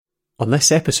On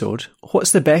this episode,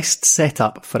 what's the best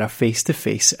setup for a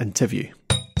face-to-face interview?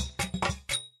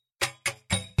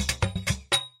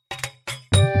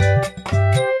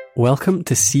 Welcome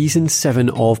to Season 7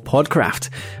 of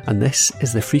Podcraft, and this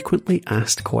is the frequently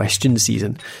asked questions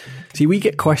season. See, we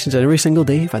get questions every single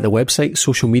day via the website,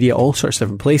 social media, all sorts of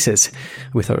different places.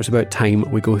 We thought it was about time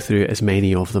we go through as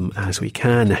many of them as we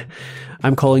can.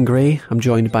 I'm Colin Gray, I'm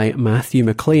joined by Matthew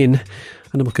McLean,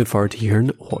 and I'm looking forward to hearing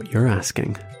what you're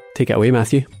asking. Take it away,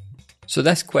 Matthew. So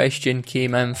this question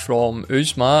came in from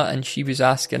Uzma, and she was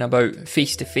asking about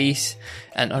face-to-face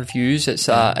interviews. It's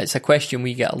a question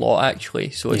we get a lot, actually,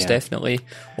 so it's definitely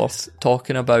worth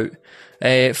talking about.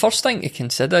 First thing to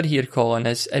consider here, Colin,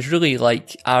 is really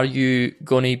like, are you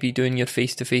going to be doing your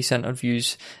face-to-face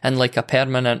interviews in like a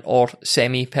permanent or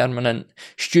semi-permanent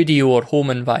studio or home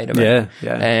environment?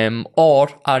 Or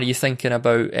are you thinking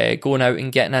about going out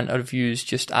and getting interviews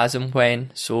just as and when?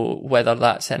 So whether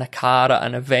that's in a car, at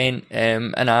an event,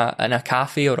 in a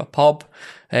cafe or a pub.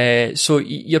 So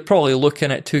you're probably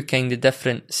looking at two kind of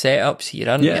different setups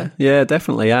here, aren't you? Yeah,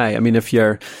 definitely. I mean, if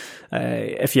you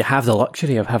have the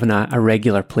luxury of having a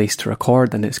regular place to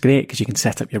record, then it's great because you can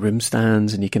set up your room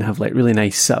stands and you can have like really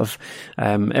nice sort of,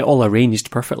 it all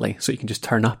arranged perfectly. So you can just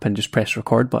turn up and just press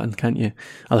record button, can't you?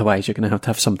 Otherwise you're going to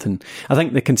have something. I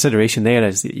think the consideration there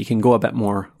is that you can go a bit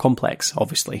more complex,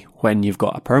 obviously, when you've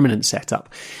got a permanent setup.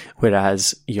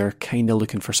 Whereas you're kind of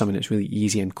looking for something that's really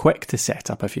easy and quick to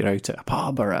set up if you're out at a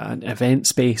pub or an event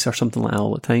space or something like that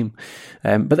all the time.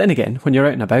 But then again, when you're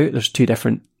out and about, there's two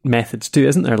different methods too,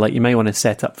 isn't there? Like you might want to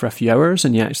set up for a few hours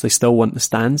and you actually still want the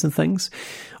stands and things.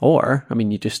 Or, I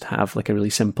mean, you just have like a really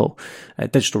simple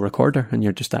digital recorder and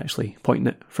you're just actually pointing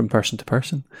it from person to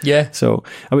person. Yeah. So,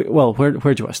 well, where do you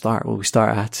want to start? Will we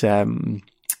start at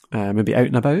maybe out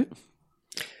and about?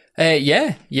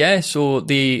 Yeah. So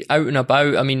the out and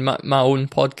about, I mean, my own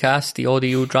podcast, the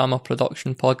audio drama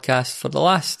production podcast, for the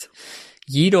last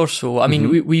year or so. I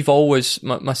mean, we've always,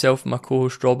 myself and my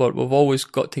co-host Robert, we've always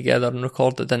got together and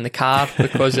recorded in the car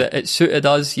because it suited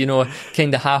us, you know,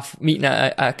 kind of meeting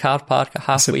at a car park, a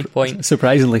halfway point.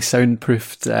 Surprisingly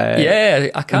soundproofed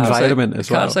environment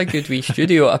as well. A car's a good wee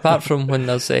studio, apart from when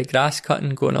there's grass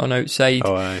cutting going on outside.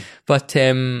 Oh, aye. But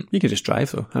you could just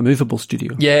drive though, a movable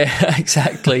studio. Yeah,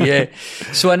 exactly. Yeah.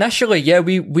 So initially,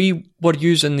 we were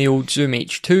using the old Zoom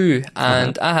H2,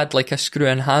 and I had like a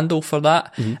screw-in handle for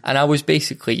that, and I was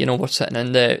basically, you know, we're sitting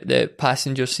in the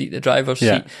passenger seat, the driver's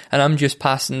seat, and I'm just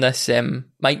passing this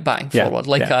mic back and forward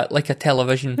like a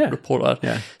television reporter.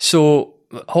 Yeah. So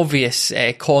obvious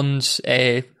cons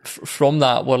from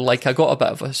that were like I got a bit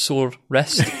of a sore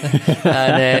wrist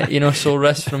and sore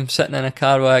wrist from sitting in a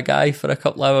car with a guy for a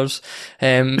couple hours.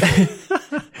 Yeah,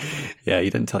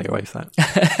 you didn't tell your wife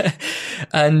that.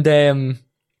 And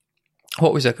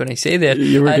what was I going to say there?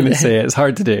 You were going to say it's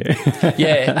hard to do.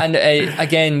 Yeah, and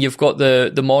again, you've got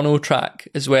the mono track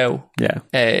as well. Yeah.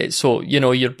 So, you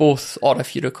know, you're both, or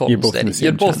if you record steady,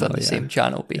 you're both on the same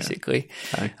channel, basically.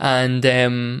 Yeah.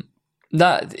 And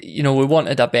that, you know, we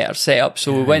wanted a better setup,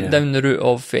 so we went down the route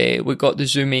of, we got the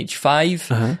Zoom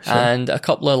H5 and a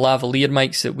couple of lavalier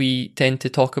mics that we tend to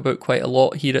talk about quite a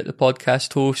lot here at the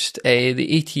podcast host,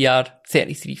 the ATR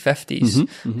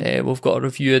 3350s. We've got a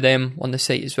review of them on the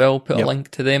site as well, put a link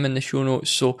to them in the show notes.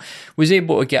 So was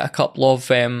able to get a couple of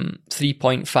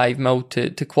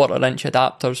 3.5mm to quarter-inch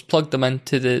adapters, plugged them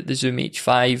into the Zoom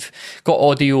H5, got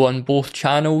audio on both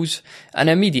channels, and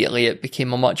immediately it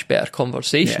became a much better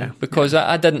conversation because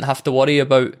I didn't have to worry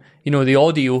about, you know, the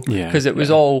audio because it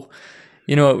was all...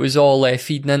 You know, it was all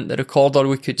feeding into the recorder.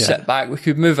 We could sit back, we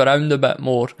could move around a bit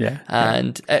more.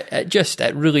 And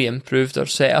it really improved our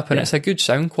setup, and it's a good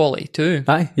sound quality too.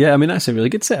 Aye, yeah, I mean, that's a really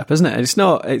good setup, isn't it? I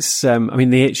mean,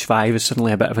 the H5 is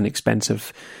certainly a bit of an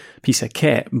expensive piece of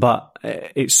kit, but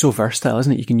it's so versatile,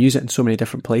 isn't it? You can use it in so many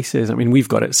different places. I mean, we've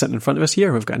got it sitting in front of us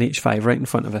here. We've got an H5 right in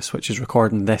front of us, which is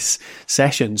recording this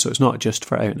session. So it's not just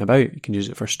for out and about. You can use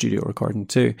it for studio recording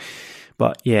too.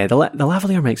 But yeah, the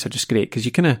lavalier mics are just great because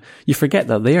you forget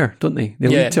they're there, don't they? They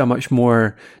lead to a much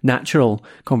more natural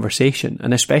conversation.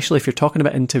 And especially if you're talking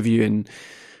about interviewing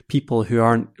people who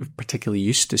aren't particularly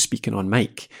used to speaking on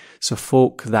mic. So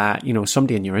folk that, you know,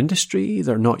 somebody in your industry,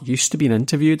 they're not used to being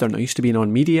interviewed, they're not used to being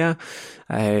on media,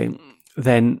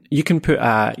 then you can put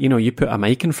a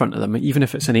mic in front of them, even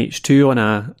if it's an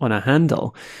H2 on a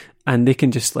handle, And they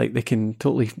can just they can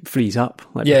totally freeze up,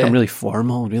 become really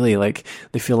formal, really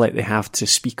they feel like they have to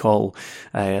speak all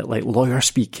lawyer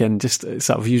speak and just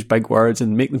sort of use big words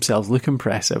and make themselves look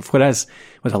impressive. Whereas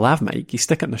with a lav mic, you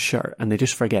stick it in a shirt and they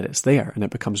just forget it's there, and it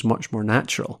becomes much more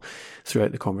natural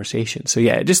throughout the conversation. So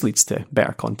yeah, it just leads to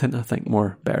better content, I think,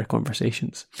 better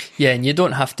conversations. Yeah, and you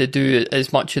don't have to do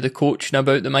as much of the coaching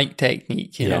about the mic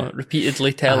technique, you know,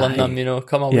 repeatedly telling them,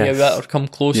 come away a bit or come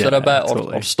closer a bit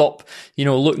or stop,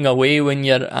 looking away when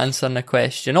you're answering a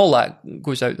question. All that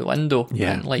goes out the window.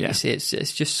 Yeah. And like you say,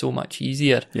 it's just so much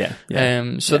easier.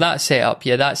 So that setup,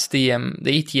 that's the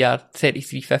ATR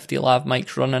 3350 lav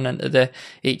mics running into the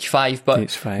H5, but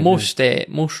H5,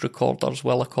 most recorders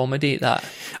will accommodate that.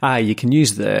 You can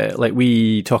use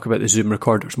we talk about the Zoom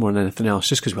recorders more than anything else,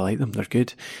 just because we like them, they're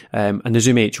good. And the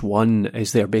Zoom H1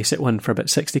 is their basic one for about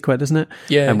 60 quid, isn't it?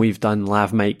 Yeah. And we've done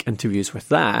lav mic interviews with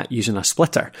that using a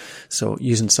splitter. So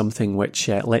using something which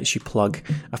lets you plug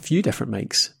a few different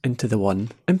mics into the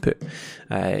one input.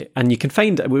 And you can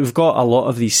find, we've got a lot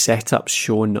of these setups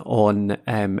shown on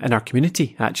in our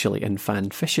community, actually, in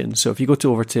fanfiction. So if you go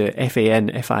over to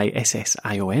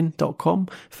fanfision.com,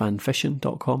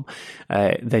 fanfision.com,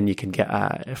 then you can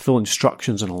get full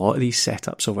instructions on a lot of these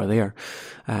setups over there.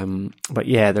 But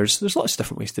yeah, there's lots of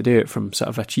different ways to do it, from sort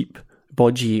of a cheap,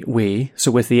 bodgy way.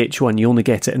 So with the H1, you only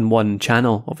get it in one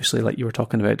channel, obviously, like you were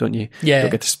talking about, don't you? Yeah. You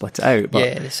don't get to split it out.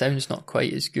 But, the sound's not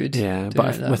quite as good. Yeah,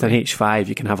 but with an H5,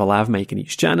 you can have a lav mic in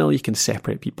each channel, you can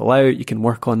separate people out, you can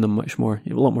work on them much more,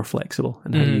 you're a lot more flexible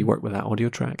in how you work with that audio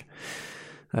track.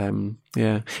 I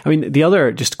mean, the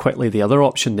other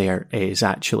option there is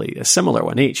actually a similar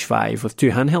one, H5 with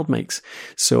two handheld mics.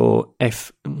 So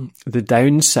if the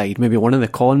downside, maybe one of the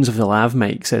cons of the lav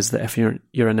mics is that if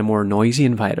you're in a more noisy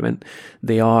environment,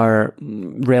 they are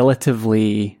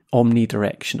relatively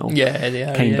omnidirectional. Yeah, they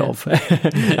are. Kind of.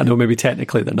 I know maybe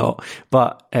technically they're not,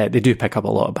 but they do pick up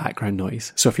a lot of background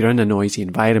noise. So if you're in a noisy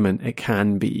environment, it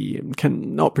can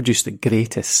not produce the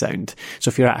greatest sound. So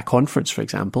if you're at a conference, for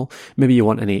example, maybe you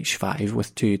want an H5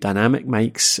 with two dynamic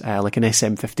mics, like an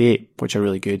SM58, which are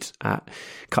really good at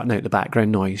cutting out the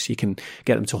background noise. You can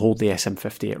get them to hold the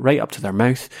SM58 right up to their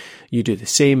mouth. You do the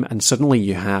same, and suddenly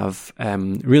you have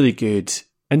really good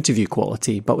interview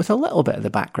quality, but with a little bit of the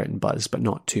background buzz, but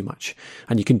not too much.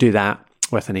 And you can do that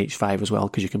with an H5 as well,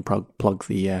 because you can plug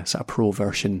the sort of pro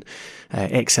version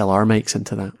XLR mics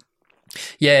into that.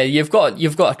 Yeah, you've got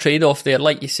a trade-off there.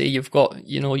 Like you say, you've got,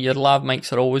 your lav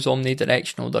mics are always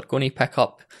omnidirectional. They're going to pick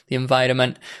up the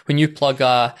environment. When you plug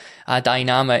a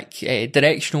dynamic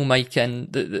directional mic in,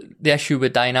 the issue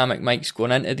with dynamic mics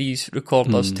going into these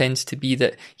recorders tends to be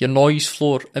that your noise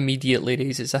floor immediately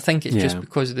raises. I think it's just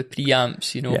because of the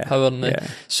preamps, powering it.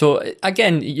 So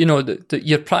again,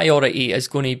 your priority is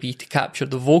going to be to capture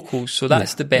the vocals. So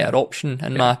that's the better option,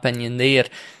 in my opinion, there,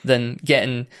 than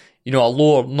getting a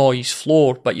lower noise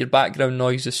floor, but your background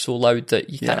noise is so loud that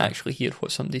you can't actually hear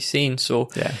what somebody's saying. So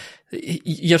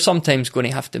you're sometimes going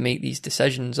to have to make these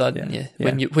decisions, aren't you?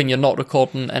 When you're not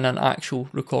recording in an actual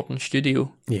recording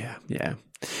studio. Yeah.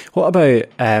 What about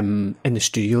in the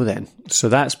studio then? So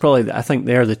that's probably, I think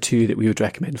they're the two that we would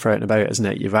recommend for out and about, isn't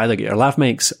it? You've either got your lav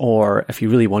mics, or if you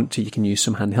really want to, you can use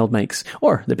some handheld mics,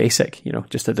 or the basic,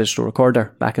 just a digital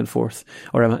recorder back and forth,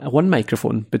 or a one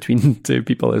microphone between two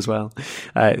people as well.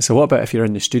 So what about if you're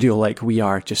in the studio like we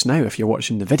are just now? If you're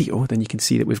watching the video, then you can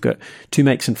see that we've got two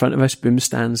mics in front of us, boom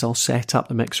stands all set up,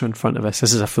 the mixer in front of us.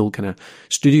 This is a full kind of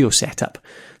studio setup.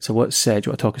 So do you want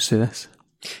to talk us through this?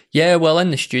 Yeah, well, in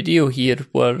the studio here,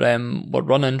 we're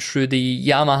running through the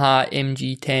Yamaha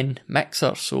MG10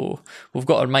 mixer. So we've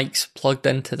got our mics plugged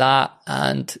into that,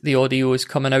 and the audio is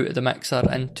coming out of the mixer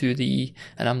into the,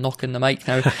 and I'm knocking the mic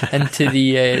now, into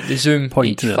the Zoom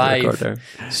H5.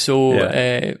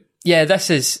 So this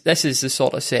is the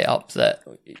sort of setup that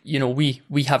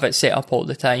we have it set up all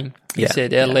the time. You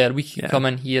said earlier, we can come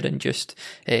in here and just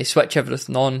switch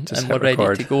everything on, and we're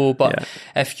ready to go. But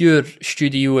if your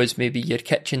studio is maybe your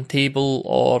kitchen table,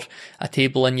 or a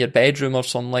table in your bedroom or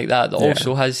something like that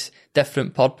also has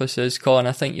different purposes. Colin,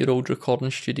 I think your old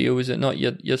recording studio, is it not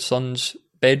your son's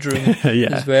bedroom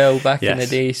as well back in the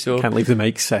day? So can't leave the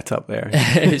mic set up there.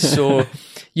 So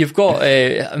you've got,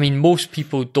 most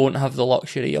people don't have the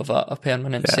luxury of a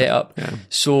permanent setup.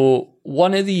 So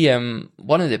one of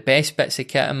the best bits of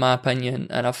kit, in my opinion,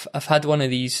 and I've had one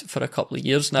of these for a couple of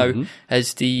years now,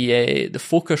 is the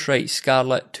Focusrite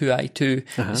Scarlett 2i2.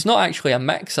 It's not actually a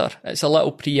mixer; it's a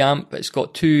little preamp. It's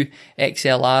got two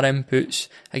XLR inputs.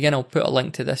 Again, I'll put a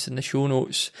link to this in the show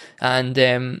notes. And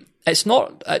It's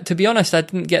not, to be honest, I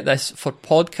didn't get this for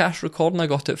podcast recording. I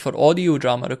got it for audio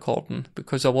drama recording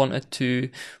because I wanted to,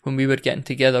 when we were getting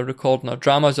together recording our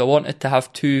dramas, I wanted to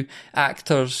have two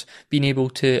actors being able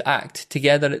to act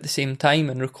together at the same time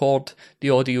and record the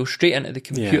audio straight into the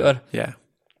computer. Yeah.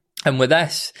 And with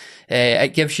this,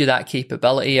 it gives you that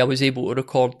capability. I was able to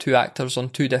record two actors on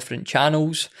two different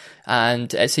channels,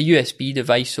 and it's a USB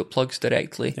device, so it plugs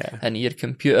directly into your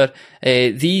computer.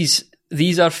 These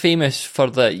are famous for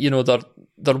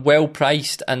they're well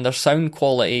priced, and their sound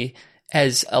quality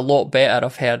is a lot better,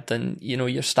 I've heard, than,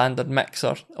 your standard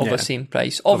mixer of the same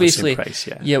price. Obviously,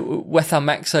 with a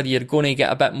mixer, you're going to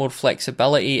get a bit more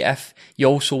flexibility if you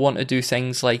also want to do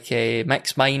things like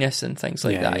mix minus and things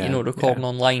like that, recording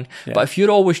online. Yeah. But if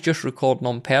you're always just recording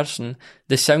on person,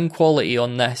 the sound quality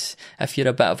on this, if you're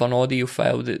a bit of an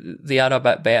audiophile, they are a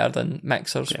bit better than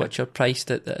mixers, which are priced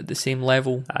at the same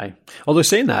level. Aye. Although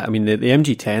saying that, I mean, the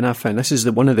MG10 I've found, this is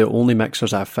one of the only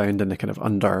mixers I've found in the kind of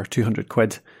under 200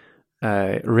 quid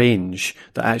range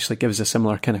that actually gives a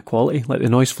similar kind of quality. Like the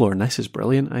noise floor in this is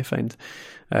brilliant, I find.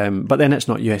 But then it's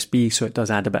not USB, so it does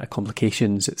add a bit of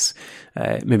complications. It's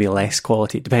maybe less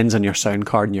quality. It depends on your sound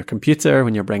card and your computer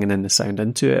when you're bringing in the sound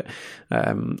into it.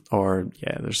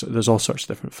 There's all sorts of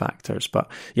different factors. But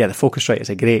yeah, the Focusrite is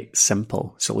a great,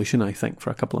 simple solution, I think,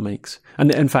 for a couple of mics.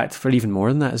 And in fact, for even more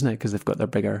than that, isn't it? Because they've got their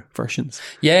bigger versions.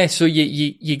 Yeah, so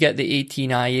you get the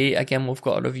 18i8. Again, we've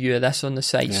got a review of this on the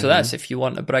site. So that's if you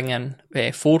want to bring in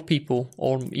 4 people,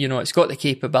 or, it's got the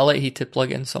capability to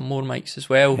plug in some more mics as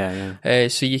well.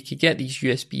 So you could get these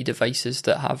USB devices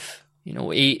that have,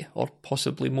 8 or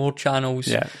possibly more channels.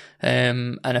 Yeah.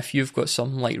 And if you've got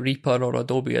something like Reaper or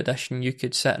Adobe Audition, you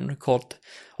could sit and record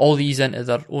all these into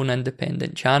their own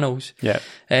independent channels. Yeah.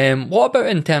 What about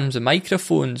in terms of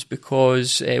microphones?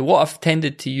 Because what I've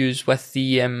tended to use with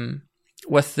the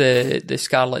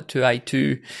Scarlett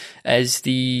 2i2 is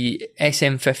the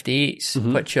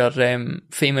SM58s, which are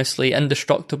famously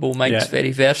indestructible mics,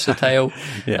 very versatile.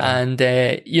 And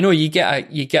you get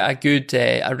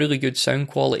a really good sound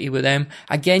quality with them.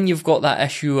 Again, you've got that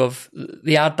issue of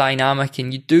they are dynamic,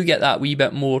 and you do get that wee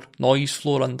bit more noise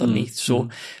floor underneath. So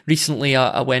recently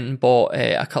I went and bought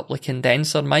a couple of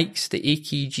condenser mics, the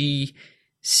AKG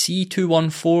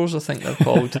C214s, I think they're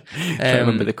called. I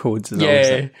remember the codes.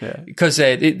 Because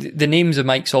the names of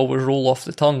mics always roll off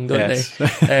the tongue, don't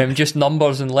they? Just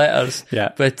numbers and letters.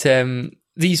 Yeah. But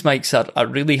these mics are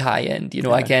really high end.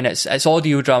 Again, it's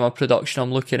audio drama production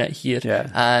I'm looking at here.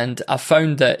 Yeah. And I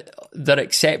found that they're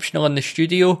exceptional in the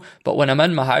studio, but when I'm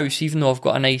in my house, even though I've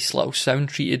got a nice little sound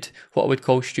treated, what I would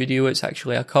call studio, it's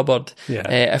actually a cupboard. Yeah.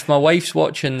 If my wife's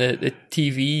watching the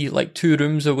TV like 2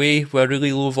 rooms away with a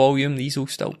really low volume, these will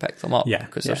still pick them up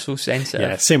because they're so sensitive.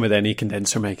 Yeah, same with any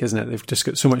condenser mic, isn't it? They've just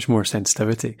got so much more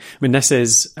sensitivity. I mean, this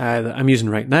is, that I'm using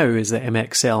right now is the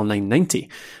MXL 990,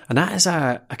 and that is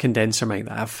a condenser mic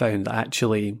that I've found that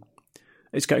actually,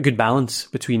 it's got a good balance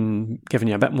between giving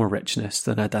you a bit more richness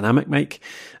than a dynamic mic,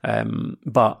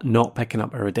 but not picking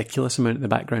up a ridiculous amount of the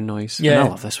background noise. Yeah. And I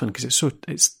love this one because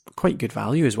it's quite good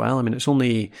value as well. I mean, it's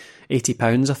only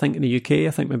 £80, I think, in the UK.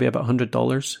 I think maybe about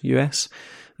 $100 US.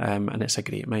 And it's a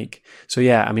great mic. So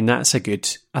yeah, I mean, I think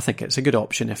it's a good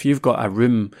option if you've got a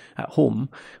room at home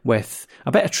with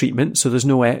a bit of treatment, so there's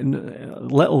no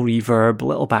little reverb,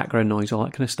 little background noise, all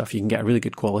that kind of stuff. You can get a really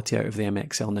good quality out of the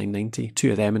MXL 990, 2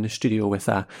 of them in the studio with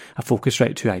a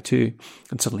Focusrite 2i2,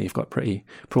 and suddenly you've got pretty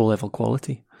pro level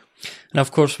quality. And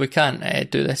of course, we can't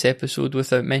do this episode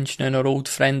without mentioning our old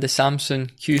friend, the Samsung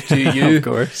Q2U. Of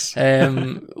course.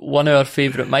 One of our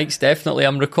favourite mics, definitely.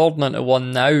 I'm recording into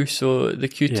one now, so the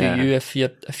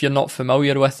Q2U, if you're not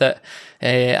familiar with it,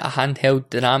 a handheld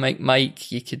dynamic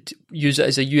mic, you could use it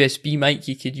as a USB mic,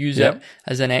 you could use it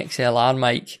as an XLR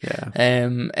mic. Yeah.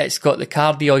 It's got the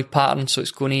cardioid pattern, so it's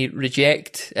going to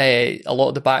reject a lot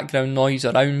of the background noise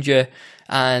around you.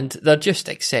 And they're just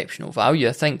exceptional value.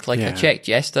 I think, I checked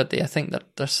yesterday, I think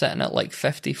they're sitting at like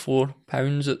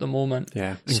 £54 at the moment.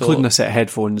 Yeah, including a set of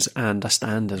headphones and a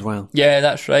stand as well. Yeah,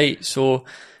 that's right. So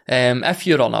if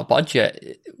you're on a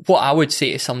budget, what I would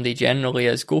say to somebody generally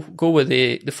is go with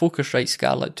the Focusrite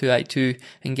Scarlett 2i2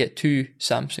 and get 2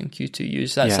 Samsung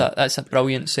Q2Us. That's a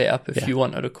brilliant setup if you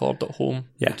want to record at home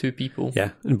with 2 people.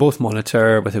 Yeah, and both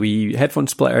monitor with a wee headphone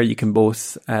splitter. You can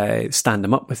both stand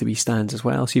them up with the wee stands as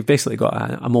well. So you've basically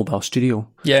got a mobile studio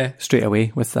straight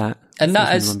away with that. And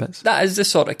that is the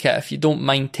sort of kit, if you don't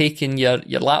mind taking your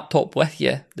laptop with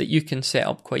you, that you can set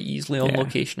up quite easily on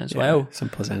location as well.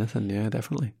 Simple as anything,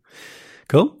 definitely.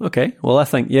 Cool, okay. Well, I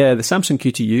think, the Samsung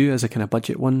Q2U is a kind of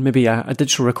budget one. Maybe a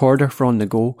digital recorder for on the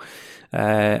go,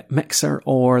 mixer,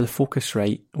 or the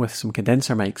Focusrite with some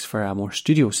condenser mics for a more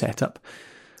studio setup.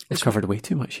 It's covered way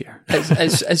too much here.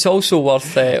 It's also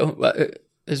worth,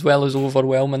 as well as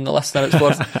overwhelming the listener, it's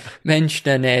worth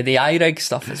mentioning the iRig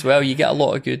stuff as well. You get a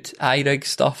lot of good iRig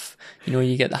stuff. You know,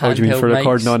 you get the handheld mics. Do you mean for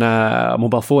recording on a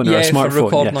mobile phone or a smartphone? Yeah, for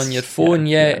recording on your phone,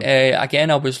 again,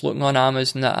 I was looking on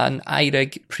Amazon at an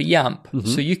iRig preamp.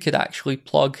 So you could actually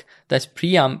plug this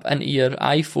preamp into your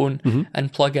iPhone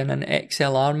and plug in an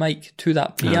XLR mic to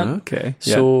that preamp. Okay.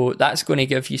 So that's going to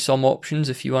give you some options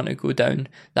if you want to go down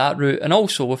that route. And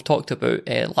also, we've talked about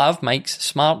lav mics.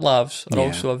 Smart lavs are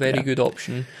also a very good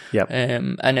option. Yep.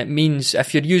 And it means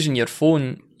if you're using your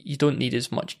phone, you don't need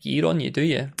as much gear on you, do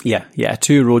you? Yeah.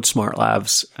 2 Rode Smart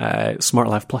Lavs, Smart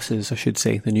Lav Pluses, I should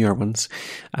say, the newer ones.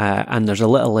 And there's a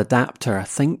little adapter, I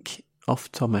think,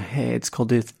 off the top of my head, it's called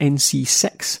the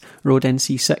NC6, Rode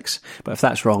NC6. But if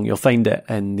that's wrong, you'll find it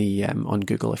in the on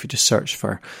Google if you just search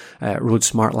for Rode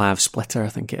Smart Lav Splitter, I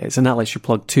think it is. And that lets you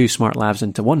plug 2 Smart Lavs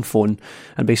into one phone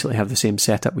and basically have the same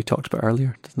setup we talked about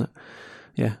earlier, doesn't it?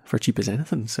 Yeah, for cheap as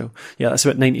anything. So yeah, that's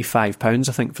about £95,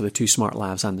 I think, for the 2 Smart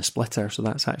Lavs and the splitter. So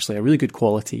that's actually a really good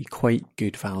quality, quite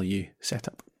good value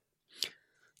setup.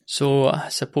 So I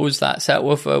suppose that's it.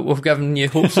 We've given you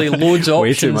hopefully loads of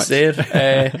options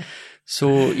there.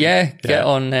 So get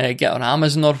on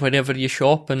Amazon or wherever you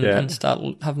shop and start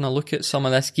having a look at some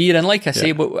of this gear. And like I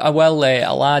say,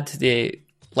 I'll add the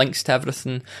links to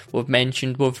everything we've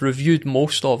mentioned. We've reviewed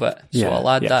most of it, so I'll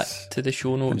add that to the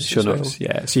show notes. So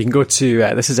you can go to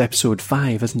this is episode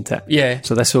 5, isn't it? Yeah.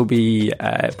 So this will be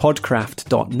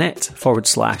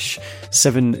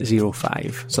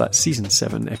podcraft.net/705. So that's season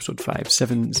 7, episode 5,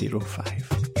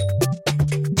 705.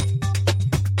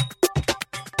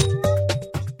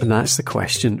 And that's the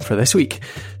question for this week.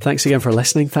 Thanks again for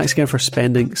listening. Thanks again for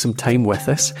spending some time with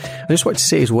us. I just want to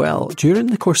say as well, during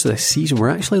the course of this season, we're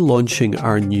actually launching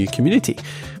our new community,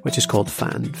 which is called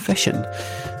Fan Fishing.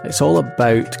 It's all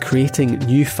about creating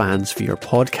new fans for your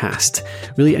podcast,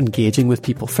 really engaging with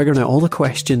people, figuring out all the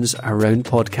questions around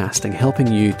podcasting,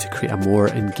 helping you to create a more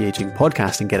engaging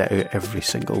podcast and get it out every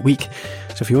single week.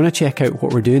 So if you want to check out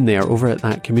what we're doing there over at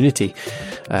that community,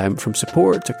 from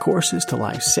support to courses to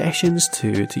live sessions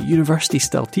to university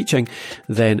style teaching,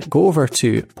 then go over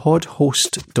to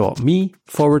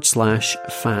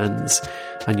podhost.me/fans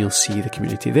and you'll see the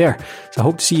community there. So I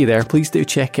hope to see you there. Please do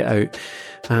check it out.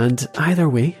 And either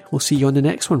way, we'll see you on the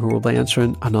next one where we'll be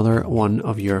answering another one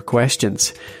of your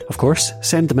questions. Of course,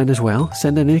 send them in as well.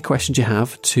 Send in any questions you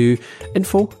have to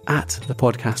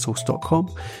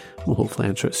info@thepodcasthost.com. We'll hopefully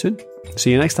answer it soon.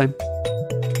 See you next time.